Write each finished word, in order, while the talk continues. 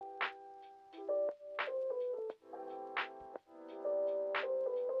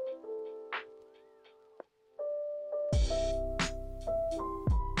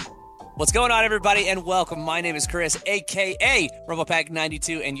What's going on, everybody, and welcome. My name is Chris, a.k.a.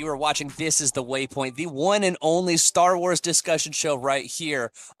 RumblePack92, and you are watching This is the Waypoint, the one and only Star Wars discussion show right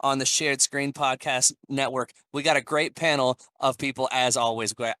here on the Shared Screen Podcast Network. We got a great panel of people, as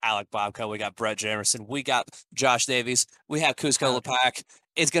always. We got Alec Bobko, we got Brett Jamerson, we got Josh Davies, we have Kuzco Lepak.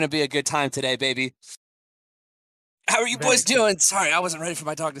 It's going to be a good time today, baby. How are you boys doing? Sorry, I wasn't ready for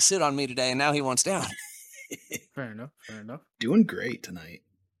my dog to sit on me today, and now he wants down. Fair enough. Doing great tonight.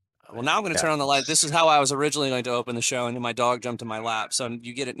 Well, now I'm going to turn on the light. This is how I was originally going to open the show, and then my dog jumped in my lap. So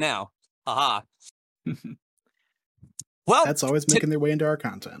you get it now. Haha. Well, that's always making their way into our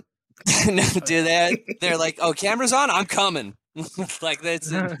content. Do that? They're like, "Oh, camera's on. I'm coming." Like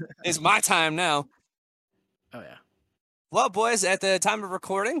it's my time now. Oh yeah. Well, boys, at the time of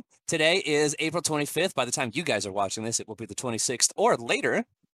recording, today is April 25th. By the time you guys are watching this, it will be the 26th or later.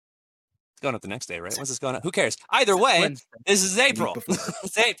 Going up the next day, right? When's this going up? Who cares? Either way, Wednesday. This is April.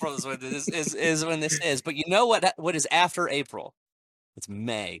 It's April is when this is. But you know what is after April? It's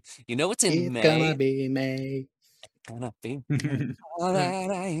May. You know what's in May? It's gonna be May. Gonna be.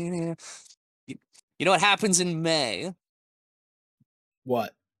 You know what happens in May?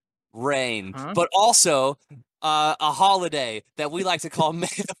 What? Rain. Huh? But also a holiday that we like to call May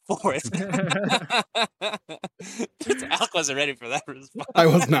the 4th. Alec wasn't ready for that response. I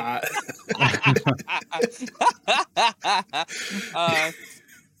was not.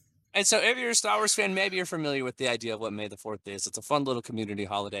 And so if you're a Star Wars fan, maybe you're familiar with the idea of what May the 4th is. It's a fun little community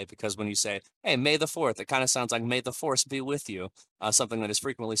holiday because when you say, hey, May the 4th, it kind of sounds like May the Force be with you, something that is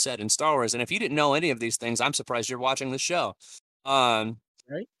frequently said in Star Wars. And if you didn't know any of these things, I'm surprised you're watching the show. Right?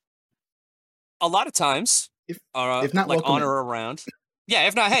 A lot of times, if not like on or around. Yeah,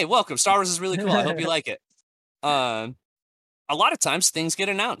 if not, hey, welcome. Star Wars is really cool. I hope you like it. A lot of times things get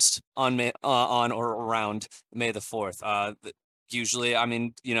announced on or around May the 4th. Usually, I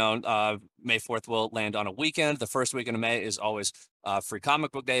mean, May 4th will land on a weekend. The first weekend of May is always Free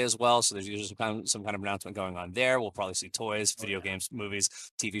Comic Book Day as well. So there's usually some kind of announcement going on there. We'll probably see toys, video games, movies,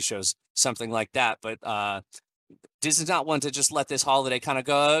 TV shows, something like that. But Disney's not one to just let this holiday kind of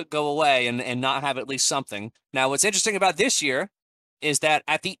go away and not have at least something. Now, what's interesting about this year is that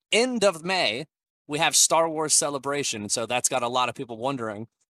at the end of May, we have Star Wars Celebration. And so that's got a lot of people wondering,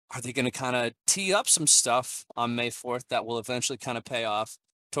 are they going to kind of tee up some stuff on May 4th that will eventually kind of pay off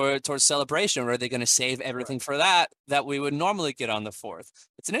towards Celebration? Or are they going to save everything for that we would normally get on the 4th?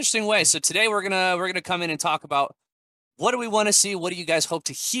 It's an interesting way. So today we're going to come in and talk about what do we want to see? What do you guys hope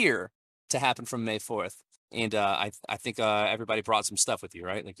to hear to happen from May 4th? And I think everybody brought some stuff with you,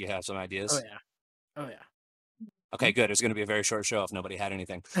 right? Like you have some ideas. Oh yeah. Okay, good. It was going to be a very short show if nobody had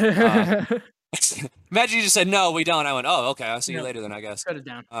anything. Imagine you just said, no, we don't. I went, oh, okay. I'll see you later then, I guess. Shut it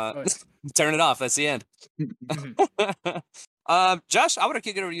down. Turn it off. That's the end. Josh, I want to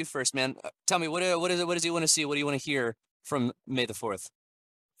kick it over to you first, man. Tell me, what does you want to see? What do you want to hear from May the 4th?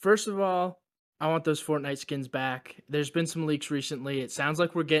 First of all, I want those Fortnite skins back. There's been some leaks recently. It sounds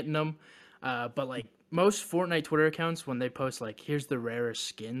like we're getting them. But like most Fortnite Twitter accounts, when they post like, here's the rarest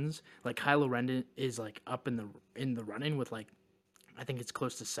skins, like Kylo Ren is like up in the running with like, I think it's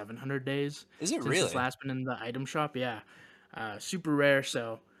close to 700 days. Is it since really? It's last been in the item shop. Yeah. Super rare.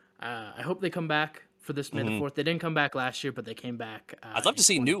 So I hope they come back for this May the 4th. They didn't come back last year, but they came back. I'd love to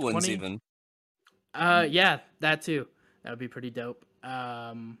see new ones even. Yeah, that too. That would be pretty dope.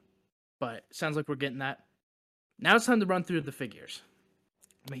 But sounds like we're getting that. Now it's time to run through the figures.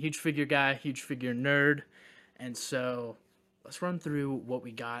 I'm a huge figure guy, huge figure nerd. And so let's run through what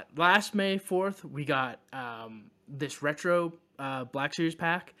we got. Last May 4th, we got this retro Black Series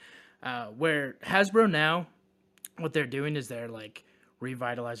pack where Hasbro now, what they're doing is they're like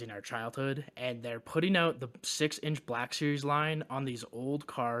revitalizing our childhood and they're putting out the 6-inch Black Series line on these old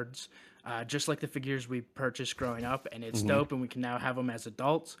cards, just like the figures we purchased growing up. And it's dope and we can now have them as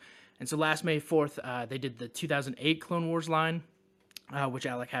adults. And so last May 4th, they did the 2008 Clone Wars line, which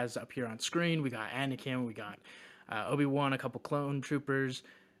Alec has up here on screen. We got Anakin, we got Obi-Wan, a couple clone troopers.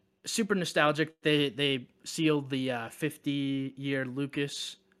 Super nostalgic. They sealed the 50-year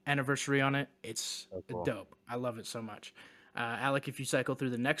Lucas anniversary on it. It's dope. I love it so much. Alec, if you cycle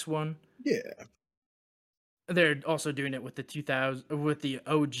through the next one, yeah, they're also doing it with the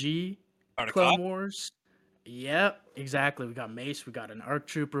OG Clone Wars. Yep, exactly. We got Mace, we got an ARC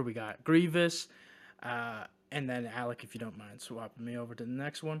Trooper, we got Grievous, and then Alec, if you don't mind swapping me over to the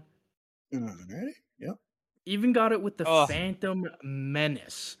next one. Alrighty. Yep. Even got it with the Phantom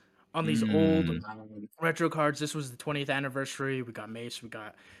Menace on these old retro cards. This was the 20th anniversary. We got Mace, we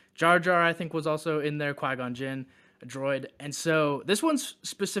got Jar Jar, I think was also in there, Qui-Gon Jinn, a droid. And so this one's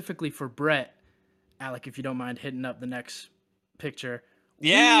specifically for Brett. Alec, if you don't mind hitting up the next picture.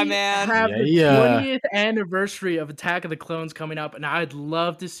 Yeah, we man. have the Yeah. 20th anniversary of Attack of the Clones coming up, and I'd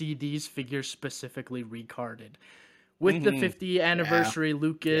love to see these figures specifically recarded. With the Mhm. 50th anniversary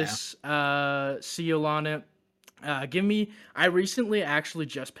Lucas seal on it. I recently actually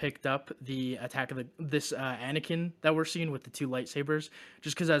just picked up the this Anakin that we're seeing with the two lightsabers,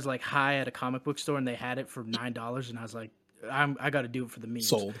 just because I was like high at a comic book store and they had it for $9, and I was like, I got to do it for the memes.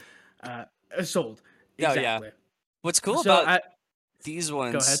 Sold. Sold. Oh, yeah. Exactly. What's cool So about these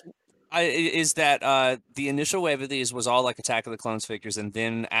ones is that the initial wave of these was all like Attack of the Clones figures, and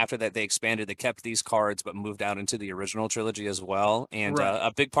then after that they expanded. They kept these cards, but moved out into the original trilogy as well. And Right.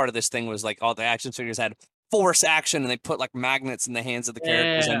 a big part of this thing was like all the action figures had force action, and they put like magnets in the hands of the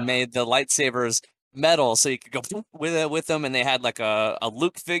characters and made the lightsabers metal, so you could go with them. And they had like a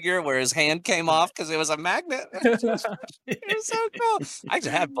Luke figure where his hand came off because it was a magnet. It was so cool. I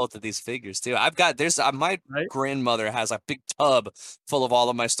actually have both of these figures too. I've got my Right? grandmother has a big tub full of all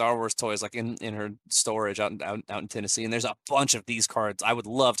of my Star Wars toys, like in her storage out in Tennessee, and there's a bunch of these cards. I would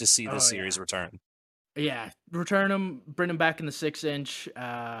love to see this series return. Yeah, return them, bring them back in the 6-inch,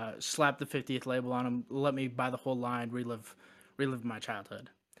 slap the 50th label on them, let me buy the whole line, relive my childhood.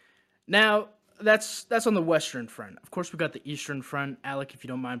 Now, that's on the Western front. Of course, we got the Eastern front. Alec, if you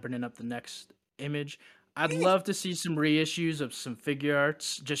don't mind bringing up the next image, I'd love to see some reissues of some figure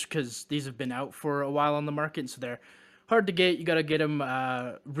arts, just because these have been out for a while on the market, so they're hard to get. You got to get them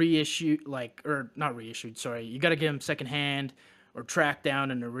reissued, or not reissued, sorry. You got to get them secondhand or track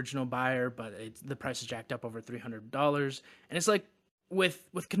down an original buyer, but the price is jacked up over $300. And it's like with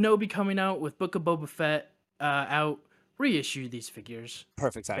Kenobi coming out, with Book of Boba Fett out, reissue these figures.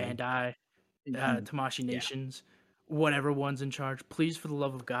 Perfect timing. Bandai, Tamashii Nations, whatever one's in charge. Please, for the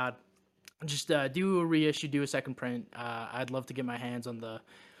love of God, just do a reissue, do a second print. I'd love to get my hands on the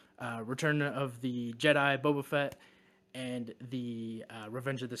Return of the Jedi Boba Fett and the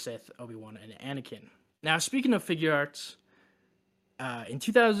Revenge of the Sith Obi-Wan and Anakin. Now, speaking of figure arts, in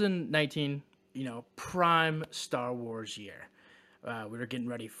 2019, prime Star Wars year, we were getting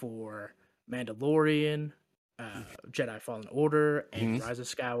ready for Mandalorian, Jedi Fallen Order, and Rise of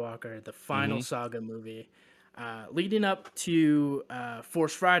Skywalker, the final saga movie, leading up to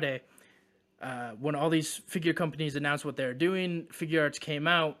Force Friday. When all these figure companies announced what they're doing, Figure Arts came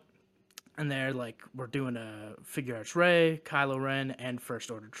out, and they're like, we're doing a Figure Arts Rey, Kylo Ren, and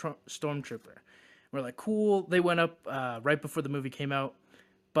First Order Stormtrooper. We're like, cool. They went up right before the movie came out.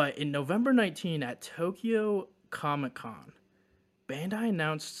 But in November 19 at Tokyo Comic-Con, Bandai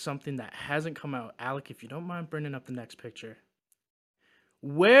announced something that hasn't come out. Alec, if you don't mind bringing up the next picture.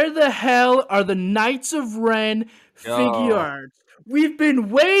 Where the hell are the Knights of Ren figure arts? We've been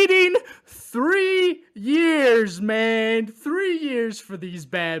waiting 3 years, man. 3 years for these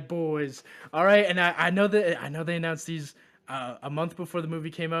bad boys. All right, and I know they announced these a month before the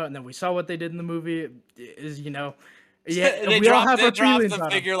movie came out, and then we saw what they did in the movie. Yeah, they we all have our dropped feelings the on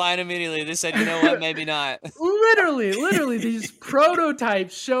figure line immediately. They said, you know what, maybe not. Literally, these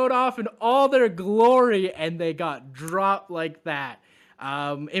prototypes showed off in all their glory, and they got dropped like that.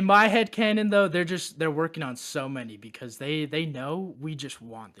 In my head canon, though, they're working on so many because they know we just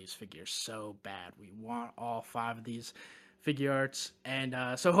want these figures so bad. We want all 5 of these figure arts, and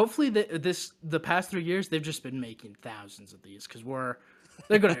so hopefully the past 3 years they've just been making thousands of these because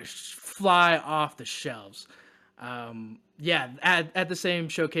they're gonna fly off the shelves. At the same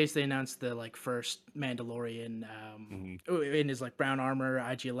showcase they announced the first Mandalorian in his brown armor,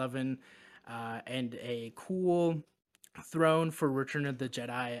 IG-11, and a cool throne for Return of the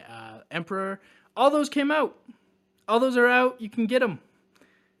Jedi Emperor. All those came out. All those are out. You can get them.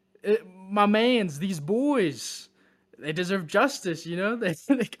 My mans, these boys, they deserve justice. They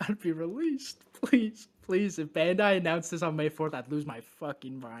gotta be released. Please, if Bandai announced this on May 4th, I'd lose my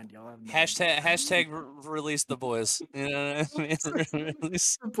fucking mind. Y'all have no hashtag release the boys. You know what I mean?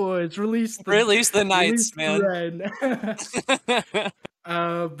 Release the boys. Release the Knights, man.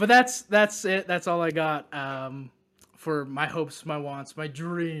 But that's it. That's all I got. For my hopes, my wants, my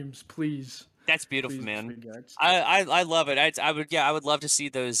dreams, please. That's beautiful, man. I love it. I would love to see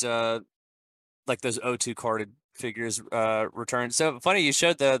those those O2 carded figures return. So funny you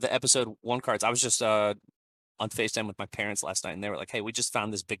showed the episode 1 cards. I was just on FaceTime with my parents last night, and they were like, hey, we just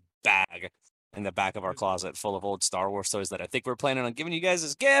found this big bag in the back of our closet full of old Star Wars toys that I think we're planning on giving you guys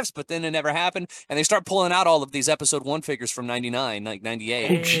as gifts, but then it never happened. And they start pulling out all of these episode 1 figures from 99,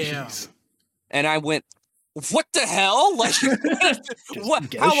 98. Oh, jeez. And I went, what the hell? What?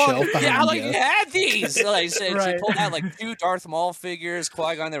 How long you had these? She pulled out 2 Darth Maul figures,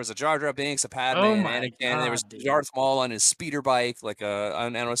 Qui-Gon. There was a Jar Jar Binks, a Padme, and Anakin. And there was Darth Maul on his speeder bike,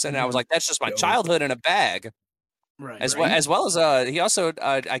 and I was like, that's just my childhood in a bag. Right. As Right. well as he also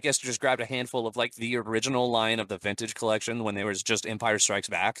I guess just grabbed a handful of like the original line of the vintage collection when there was just Empire Strikes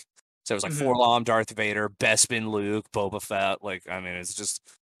Back. So it was like Mhm. Forlom, Darth Vader, Bespin, Luke, Boba Fett. Like I mean, it's just,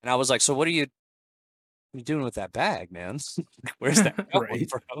 and I was like, so what are you doing with that bag, man? Where's that going Right.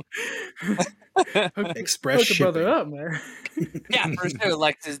 from? Express Hook a brother shipping. up, man. Yeah, for sure.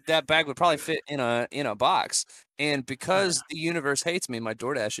 Like that bag would probably fit in a box. And because the universe hates me, my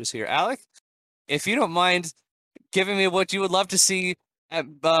DoorDash is here. Alec, if you don't mind giving me what you would love to see at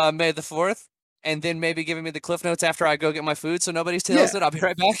May the 4th, and then maybe giving me the cliff notes after I go get my food so nobody steals it, I'll be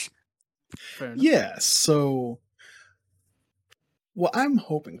right back. Fair enough. Yeah. So, what I'm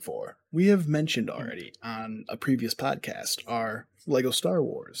hoping for, we have mentioned Mm-hmm. already on a previous podcast, our Lego Star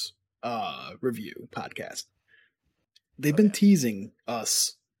Wars review podcast. They've been teasing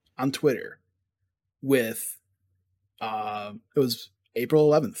us on Twitter with it was April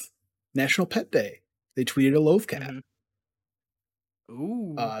 11th, National Pet Day. They tweeted a loaf cat. Mhm.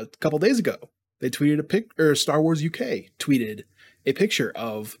 Ooh. A couple days ago, they tweeted a pic, or Star Wars UK tweeted a picture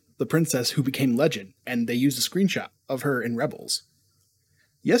of the princess who became legend, and they used a screenshot of her in Rebels.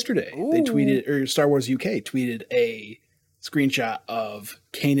 Yesterday, they tweeted, or Star Wars UK tweeted a screenshot of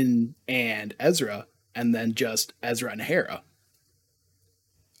Kanan and Ezra, and then just Ezra and Hera.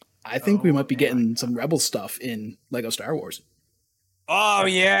 I think we might be getting some Rebel stuff in Lego Star Wars. Oh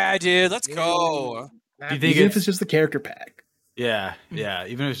yeah, dude, let's go. Do you think Even if it's just the character pack. Yeah, yeah.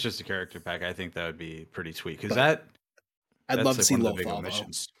 Even if it's just a character pack, I think that would be pretty sweet because But that's I'd love to like see one of the big Lothal, though.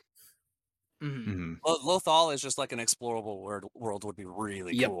 omissions. Mhm. Mhm, Lothal is just like an explorable world would be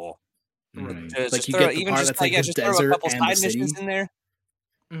really Yep. cool. mhm. Just, Like, just you throw get the even part just that's like like the just throw a desert couple and the side missions city. in there.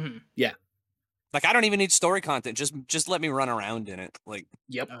 Mhm. Like I don't even need story content. Just let me run around in it. Like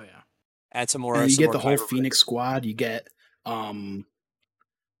Yep. Oh yeah. add some more. And you some get more the whole fiber. Phoenix squad. You get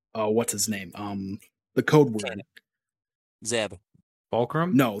what's his name? The code word. Zeb,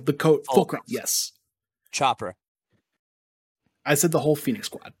 Fulcrum? No, the code Fulcrum. Yes. Chopper, I said the whole Phoenix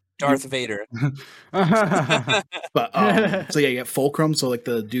squad. Darth Vader. But so yeah, you get Fulcrum, so like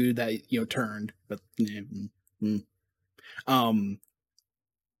the dude that turned, but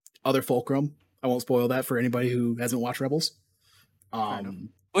other Fulcrum. I won't spoil that for anybody who hasn't watched Rebels. enough.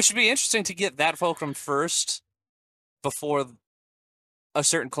 Which would be interesting to get that Fulcrum first before a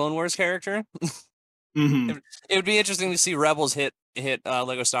certain Clone Wars character. Mhm. It would be interesting to see Rebels hit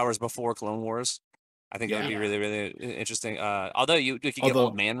Lego Star Wars before Clone Wars. I think that would be Yeah. really, really interesting. Although you could get Although-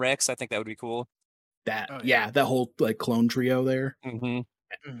 Old Man Rex, I think that would be cool. That Oh, yeah, that whole like clone trio there.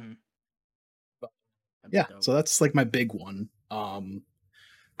 Mm-hmm. Mhm. That'd be Yeah, dope. so that's like my big one.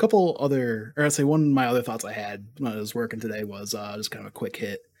 Couple other, or I'd say one of my other thoughts I had when I was working today was just kind of a quick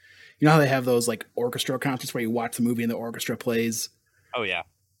hit. You know how they have those like orchestra concerts where you watch the movie and the orchestra plays? Oh yeah.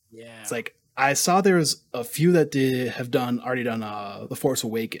 Yeah. It's like I saw there was a few that already done The Force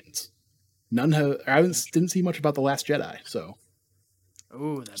Awakens. None have. Didn't see much about The Last Jedi. So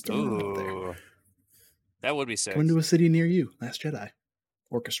Ooh, that'd be throwing it dope. out there. Ooh. That would be sick. Coming to a city near you. Last Jedi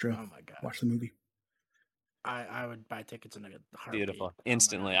orchestra. Oh my god. Watch the movie. I would buy tickets in a heartbeat. Beautiful. Oh my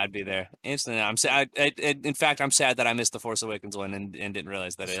Instantly, God. I'd be there. Instantly. I'm sad. In fact, I'm sad that I missed the Force Awakens one and didn't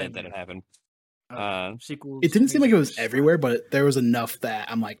realize that Same it here. happened. Oh, sequels. It didn't seem like it was musicals, fine. everywhere, but there was enough that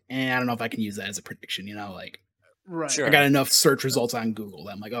I'm like, I don't know if I can use that as a prediction. Like Right. Sure. I got enough search results on Google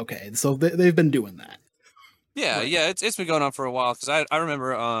that I'm like, okay, so they've been doing that. Yeah, Right. yeah. It's been going on for a while because I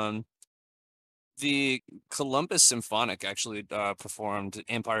remember the Columbus Symphonic actually performed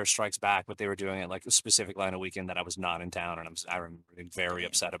Empire Strikes Back, but they were doing it like a specific line of weekend that I was not in town, and I remember being very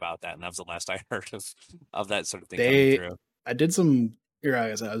upset about that, and that was the last I heard of that sort of thing coming through. I did some. I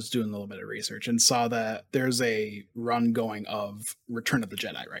was doing a little bit of research and saw that there's a run going of Return of the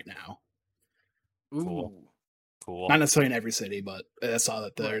Jedi right now. Ooh. Cool. Not necessarily in every city, but I saw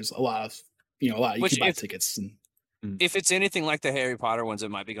that there's a lot of you Which can buy if- tickets and If it's anything like the Harry Potter ones, it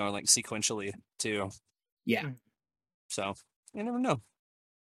might be going like sequentially too. yeah. So you never know.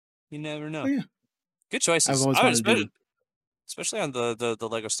 You never know. Oh, yeah. Good choices. I've always I wanted to do. especially on the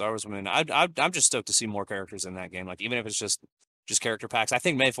Lego Star Wars one. I'm just stoked to see more characters in that game. Like even if it's just character packs. I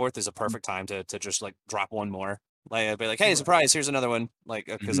think May 4th is a perfect time to just like drop one more. Like I'd be like, hey, surprise! Here's another one. Like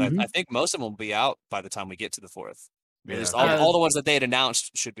because I think most of them will be out by the time we get to the 4th. At least all the ones that they had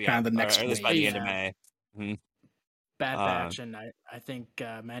announced should be Kind out. of the next or at least by the end of wave. May. Bad Batch, and I think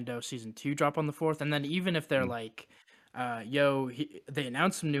Mando season 2 drop on the 4th, and then even if they're like, they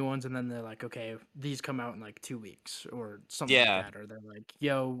announce some new ones, and then they're like, okay, these come out in like 2 weeks or something Yeah. like that, or they're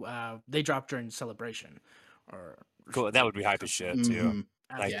like, they drop during Celebration, or Cool. That would be hype as shit too. Mhm.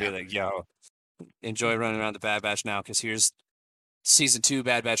 Like be Yeah. like, yo, enjoy running around the Bad Batch now because here's season 2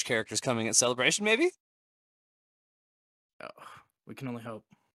 Bad Batch characters coming at Celebration, maybe. Oh, we can only hope.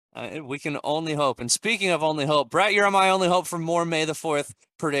 We can only hope. And speaking of only hope, Brett, you're my only hope for more May the 4th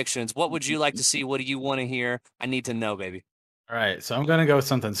predictions. What would you like to see? What do you want to hear? I need to know, baby. All right, so I'm gonna go with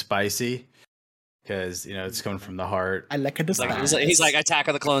something spicy because it's coming from the heart. I like it. He's like Attack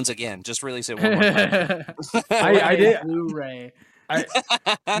of the Clones again. Just release it one more time. I did. Blu-ray.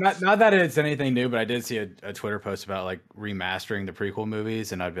 Not that it's anything new, but I did see a Twitter post about like remastering the prequel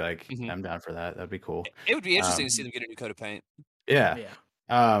movies, and I'd be like, I'm down for that. That'd be cool. It would be interesting to see them get a new coat of paint. Yeah.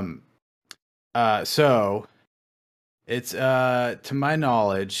 So it's to my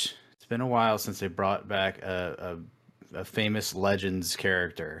knowledge, it's been a while since they brought back a famous Legends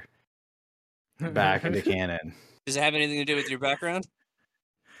character back into canon. Does it have anything to do with your background?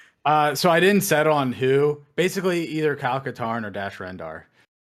 So I didn't settle on who. Basically, either Kyle Katarn or Dash Rendar.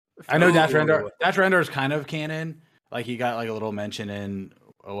 I know Dash Rendar. Dash Rendar is kind of canon. Like he got like a little mention in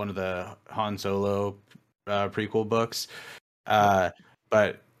one of the Han Solo prequel books, but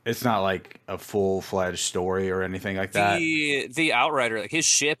it's not like a full-fledged story or anything like that. The Outrider, like his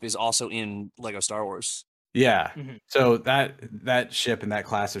ship, is also in Lego Star Wars. Yeah. So that ship and that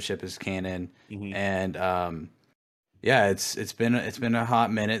class of ship is canon, and yeah, it's been a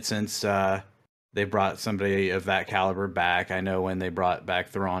hot minute since they brought somebody of that caliber back. I know when they brought back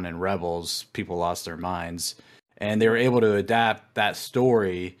Thrawn and Rebels, people lost their minds, and they were able to adapt that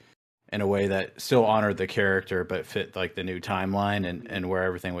story in a way that still honored the character but fit like the new timeline and where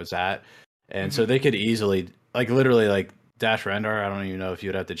everything was at. And so they could easily, like literally, like Dash Rendar, I don't even know if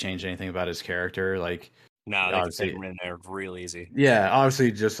you'd have to change anything about his character. Like, no, they could take him in there real easy. Yeah,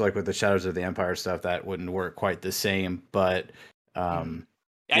 obviously, just like with the Shadows of the Empire stuff, that wouldn't work quite the same. But I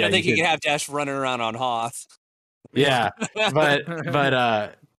don't think you could have Dash running around on Hoth. Yeah,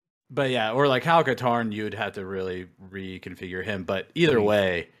 but yeah, or like Kyle Katarn, you'd have to really reconfigure him. But either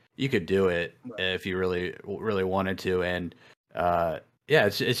way, you could do it if you really wanted to. And yeah,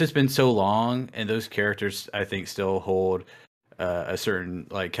 it's just been so long, and those characters I think still hold a certain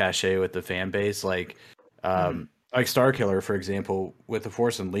like cachet with the fan base. Like Starkiller, for example, with the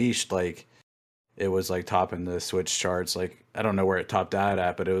Force Unleashed, like it was like topping the Switch charts. Like I don't know where it topped out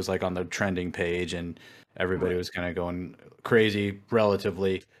at, but it was like on the trending page, and everybody was kind of going crazy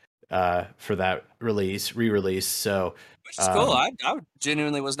relatively for that re-release. So which is cool. I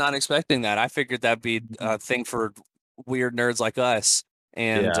genuinely was not expecting that. I figured that'd be a thing for weird nerds like us.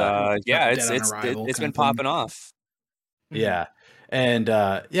 And it's been popping off. Yeah. And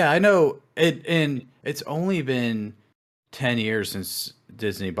I know it, and it's only been 10 years since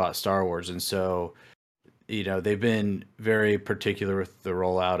Disney bought Star Wars, and so they've been very particular with the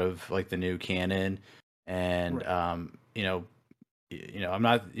rollout of like the new canon, and I'm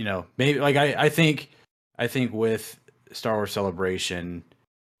not maybe like I think with Star Wars Celebration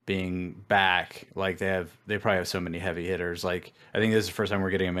being back, like they probably have so many heavy hitters. Like I think this is the first time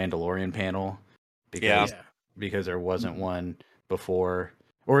we're getting a Mandalorian panel because there wasn't one before,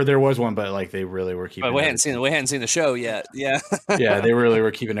 or there was one, but like they really were keeping. But we hadn't seen the show yet. Yeah, yeah, they really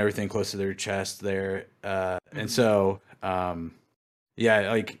were keeping everything close to their chest there, and so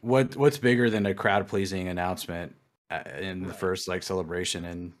like what's bigger than a crowd pleasing announcement in the first like celebration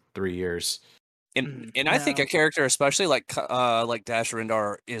in 3 years? And I think a character, especially like Dash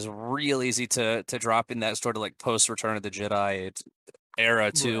Rendar, is real easy to drop in that sort of like post Return of the Jedi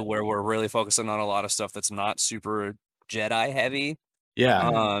era too, where we're really focusing on a lot of stuff that's not super Jedi heavy.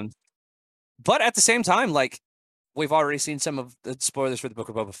 Yeah. But at the same time, like we've already seen some of the spoilers for the Book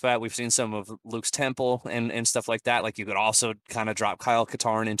of Boba Fett. We've seen some of Luke's temple and stuff like that. Like you could also kind of drop Kyle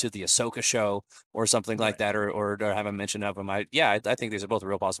Katarn into the Ahsoka show or something like that, or have a mention of him. I think these are both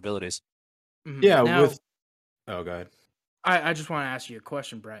real possibilities. Yeah. Now, go ahead. I just want to ask you a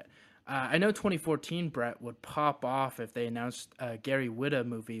question, Brett. I know 2014 Brett would pop off if they announced a Gary Whitta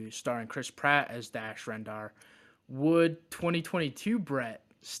movie starring Chris Pratt as Dash Rendar. Would 2022 Brett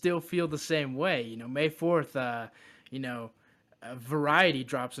still feel the same way? May 4th, Variety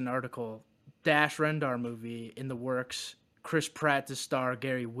drops an article, Dash Rendar movie in the works, Chris Pratt to star,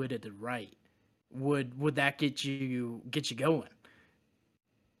 Gary Whitta to write. Would that get you going?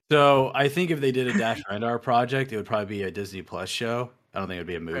 So I think if they did a Dash Rendar project, it would probably be a Disney Plus show. I don't think it would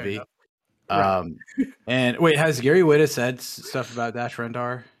be a movie. And wait, has Gary Whitta said stuff about Dash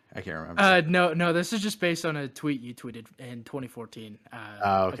Rendar? I can't remember. No. This is just based on a tweet you tweeted in 2014.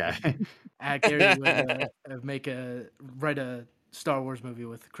 Okay. At Gary Whitta, write a Star Wars movie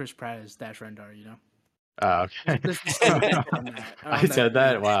with Chris Pratt as Dash Rendar. Oh, okay. I said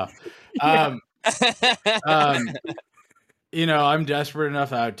that. Wow. I'm desperate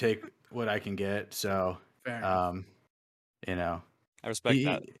enough. I would take what I can get. So, I respect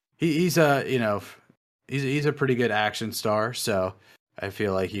that. He's he's a pretty good action star, so I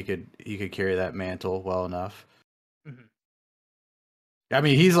feel like he could carry that mantle well enough. Mhm. I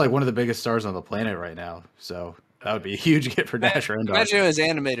mean, he's like one of the biggest stars on the planet right now, so that would be a huge get for Dash Rendar. Imagine it was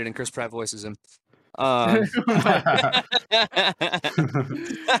animated and Chris Pratt voices him. All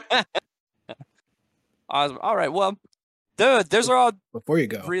right. Well, those are all Before you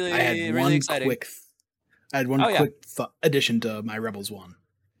go, really, I had really one exciting. quick addition to my Rebels one.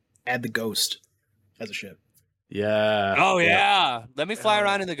 Add the Ghost as a ship. Yeah. Oh yeah. Let me fly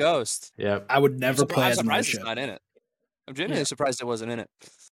around in the Ghost. Yep. I would never play I'm as another surprised ship. it's not in it. I'm genuinely surprised it wasn't in it.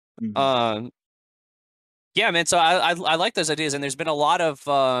 Mhm. Yeah, man. So I like those ideas, and there's been a lot of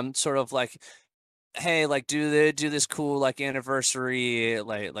sort of like, hey, like do this cool like anniversary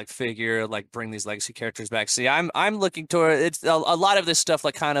like figure, like bring these legacy characters back. See, I'm looking toward it's a lot of this stuff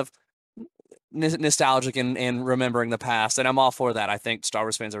like kind of nostalgic and remembering the past, and I'm all for that. I think Star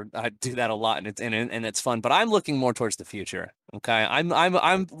Wars fans do that a lot, and it's fun. But I'm looking more towards the future. Okay,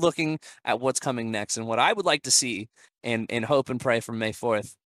 I'm looking at what's coming next, and what I would like to see and hope and pray from May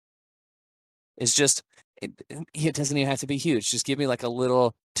 4th is just it doesn't even have to be huge. Just give me like a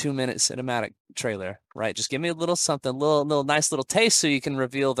little 2-minute cinematic trailer, right? Just give me a little something, little nice little taste, so you can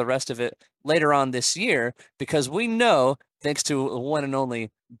reveal the rest of it later on this year. Because we know, thanks to the one and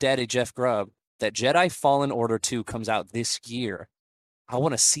only Daddy Jeff Grubb, that Jedi Fallen Order 2 comes out this year. I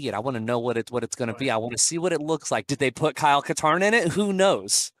want to see it. I want to know what it's going to be. I want to see what it looks like. Did they put Kyle Katarn in it? Who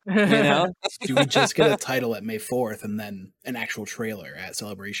knows? You know? Do we just get a title at May 4th and then an actual trailer at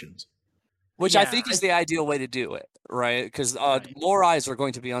Celebrations? Which I think is the ideal way to do it, right? Because more eyes are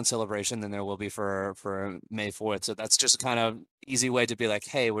going to be on Celebration than there will be for May 4th. So that's just kind of easy way to be like,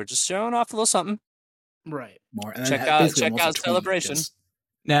 hey, we're just showing off a little something. Right. More and check then out Celebration.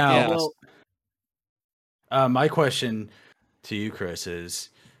 Now, my question to you, Chris, is: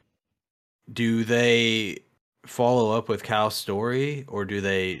 do they follow up with Cal's story, or do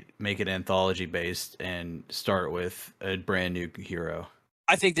they make it anthology based and start with a brand new hero?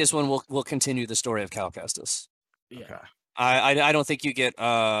 I think this one will continue the story of Cal Kestis. Yeah. Okay. I don't think you get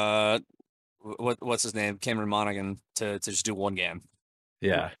what's his name, Cameron Monaghan, to just do one game.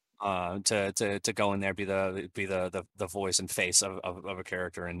 Yeah. To go in there, be the voice and face of a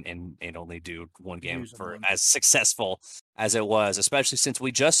character and only do one game for as successful as it was, especially since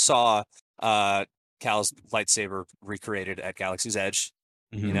we just saw Cal's lightsaber recreated at Galaxy's Edge.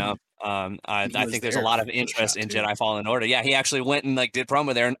 Mm-hmm. You know, I think there's a lot of interest in Jedi Fallen Order. Yeah, he actually went and like did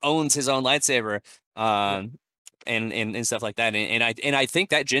promo there and owns his own lightsaber, and stuff like that. And I think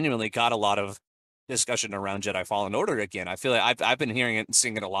that genuinely got a lot of discussion around Jedi Fallen Order again. I feel like I've been hearing it and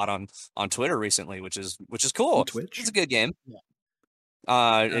seeing it a lot on Twitter recently, which is cool. On Twitch? It's a good game. Yeah.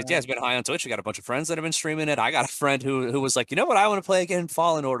 It's been high on Twitch. We got a bunch of friends that have been streaming it. I got a friend who was like, you know what, I want to play again,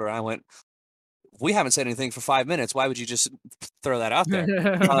 Fallen Order. I went, we haven't said anything for 5 minutes. Why would you just throw that out there?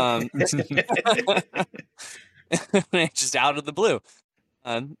 Just out of the blue.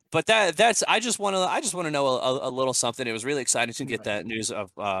 But that's I just want to know a little something. It was really exciting to get that news of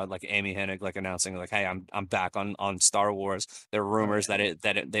like Amy Hennig like announcing like, hey, I'm back on Star Wars. There are rumors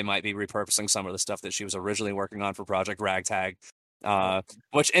that they might be repurposing some of the stuff that she was originally working on for Project Ragtag.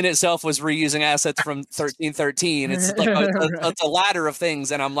 Which in itself was reusing assets from 1313. It's like it's a ladder of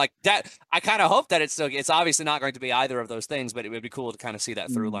things, and I'm like that. I kind of hope that it's obviously not going to be either of those things, but it would be cool to kind of see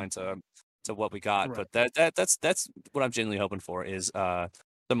that through line to what we got. Right. But that's what I'm genuinely hoping for is the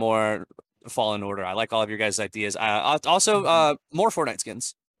more Fallen Order. I like all of your guys' ideas. Also more Fortnite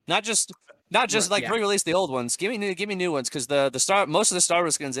skins, not just re-release the old ones. Give me new ones, because most of the Star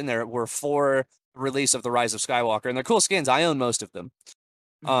Wars skins in there were for release of the Rise of Skywalker, and they're cool skins. I own most of them.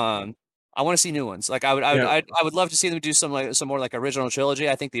 I want to see new ones. Like I would love to see them do some more like original trilogy.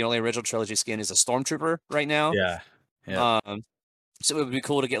 I think the only original trilogy skin is a Stormtrooper right now. Yeah. So it would be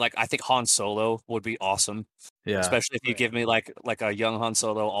cool to get like, I think Han Solo would be awesome. Yeah. Especially if you give me like a young Han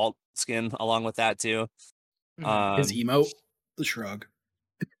Solo alt skin along with that too. His emote, the shrug.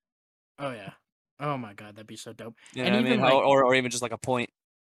 Oh yeah. Oh my god, that'd be so dope. You know what I mean? Like, or even just like a point.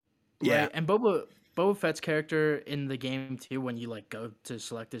 Yeah. Right. And Boba Fett's character in the game too, when you like go to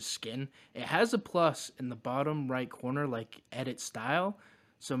select his skin, it has a plus in the bottom right corner, like edit style.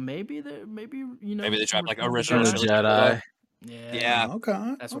 So maybe they drop like original Jedi. Yeah.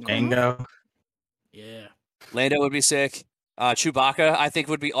 Okay. That's what Tango. Yeah. Lando would be sick. Chewbacca, I think,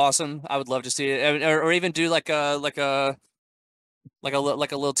 would be awesome. I would love to see it, or even do like a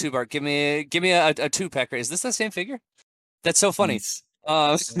little two-bar. Give me a two-pecker. Is this the same figure? That's so funny.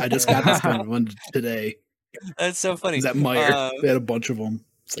 Nice. I just got this one today. That's so funny. Is that Meyer? They had a bunch of them.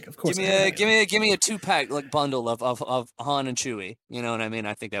 It's like, of course. Give me a 2-pack like bundle of Han and Chewie. You know what I mean?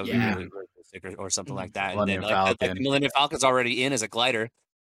 I think that would be really, really cool. stick or something like that. Millennium And then like the Falcon. Millennium Falcon's already in as a glider.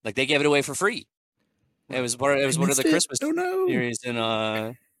 Like they gave it away for free. It was one of the missed it. Christmas Oh, no. series,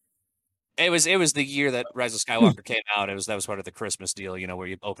 and it was the year that Rise of Skywalker came out. That was part of the Christmas deal, you know, where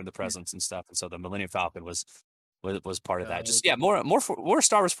you open the presents and stuff. And so the Millennium Falcon was part of that. Just more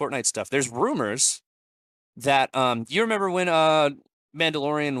Star Wars Fortnite stuff. There's rumors that you remember when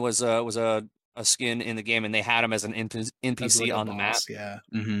Mandalorian was a skin in the game and they had him as an NPC on the map. Yeah.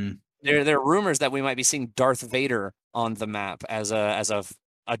 Mm-hmm. There are rumors that we might be seeing Darth Vader on the map as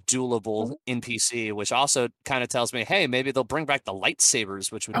a duelable NPC, which also kind of tells me, hey, maybe they'll bring back the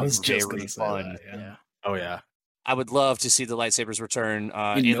lightsabers, which would I was be just very gonna say fun. that, yeah. Oh yeah. I would love to see the lightsabers return.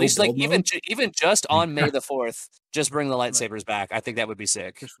 At no least like build even just on May the 4th, just bring the lightsabers back. I think that would be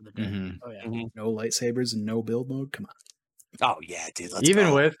sick. Just for the day. Mhm. Oh yeah. Mhm. No lightsabers and no build mode. Come on. Oh yeah, dude. Let's Even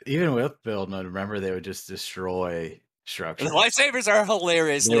go. with build mode, remember they would just destroy structure. The lightsabers are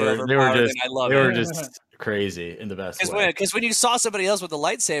hilariously They were overpowered, just and I love they it. were just crazy in the best way. Because when you saw somebody else with a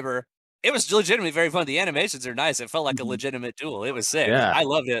lightsaber, it was legitimately very fun. The animations are nice. It felt like a Mhm. legitimate duel. It was sick. Yeah. I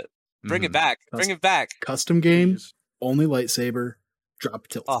loved it. Bring it Mhm. back. Bring it back. Custom game, only lightsaber, drop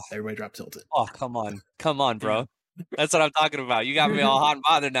tilt. Oh. Everybody drop tilted. Oh, come on, bro. That's what I'm talking about. You got me all hot and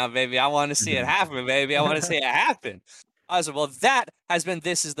bothered now, baby. I want to see it happen, baby. I want to see it happen. Awesome. Well, that has been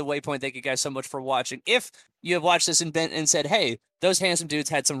This Is the Waypoint. Thank you guys so much for watching. If you have watched this and said, hey, those handsome dudes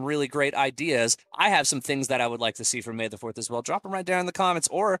had some really great ideas, I have some things that I would like to see from May the 4th as well. Drop them right down in the comments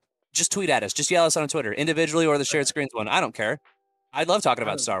or just tweet at us. Just yell us on Twitter, individually or the shared screens one. I don't care. I love talking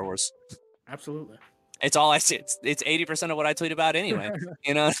about Star Wars. Absolutely. It's all I see. It's 80% of what I tweet about anyway.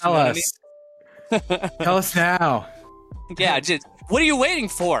 You know? Tell You know what I us. mean? Tell us now. Yeah, just what are you waiting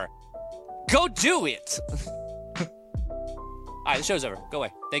for? Go do it. All right, the show's over. Go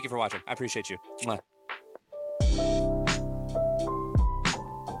away. Thank you for watching. I appreciate you. Mwah.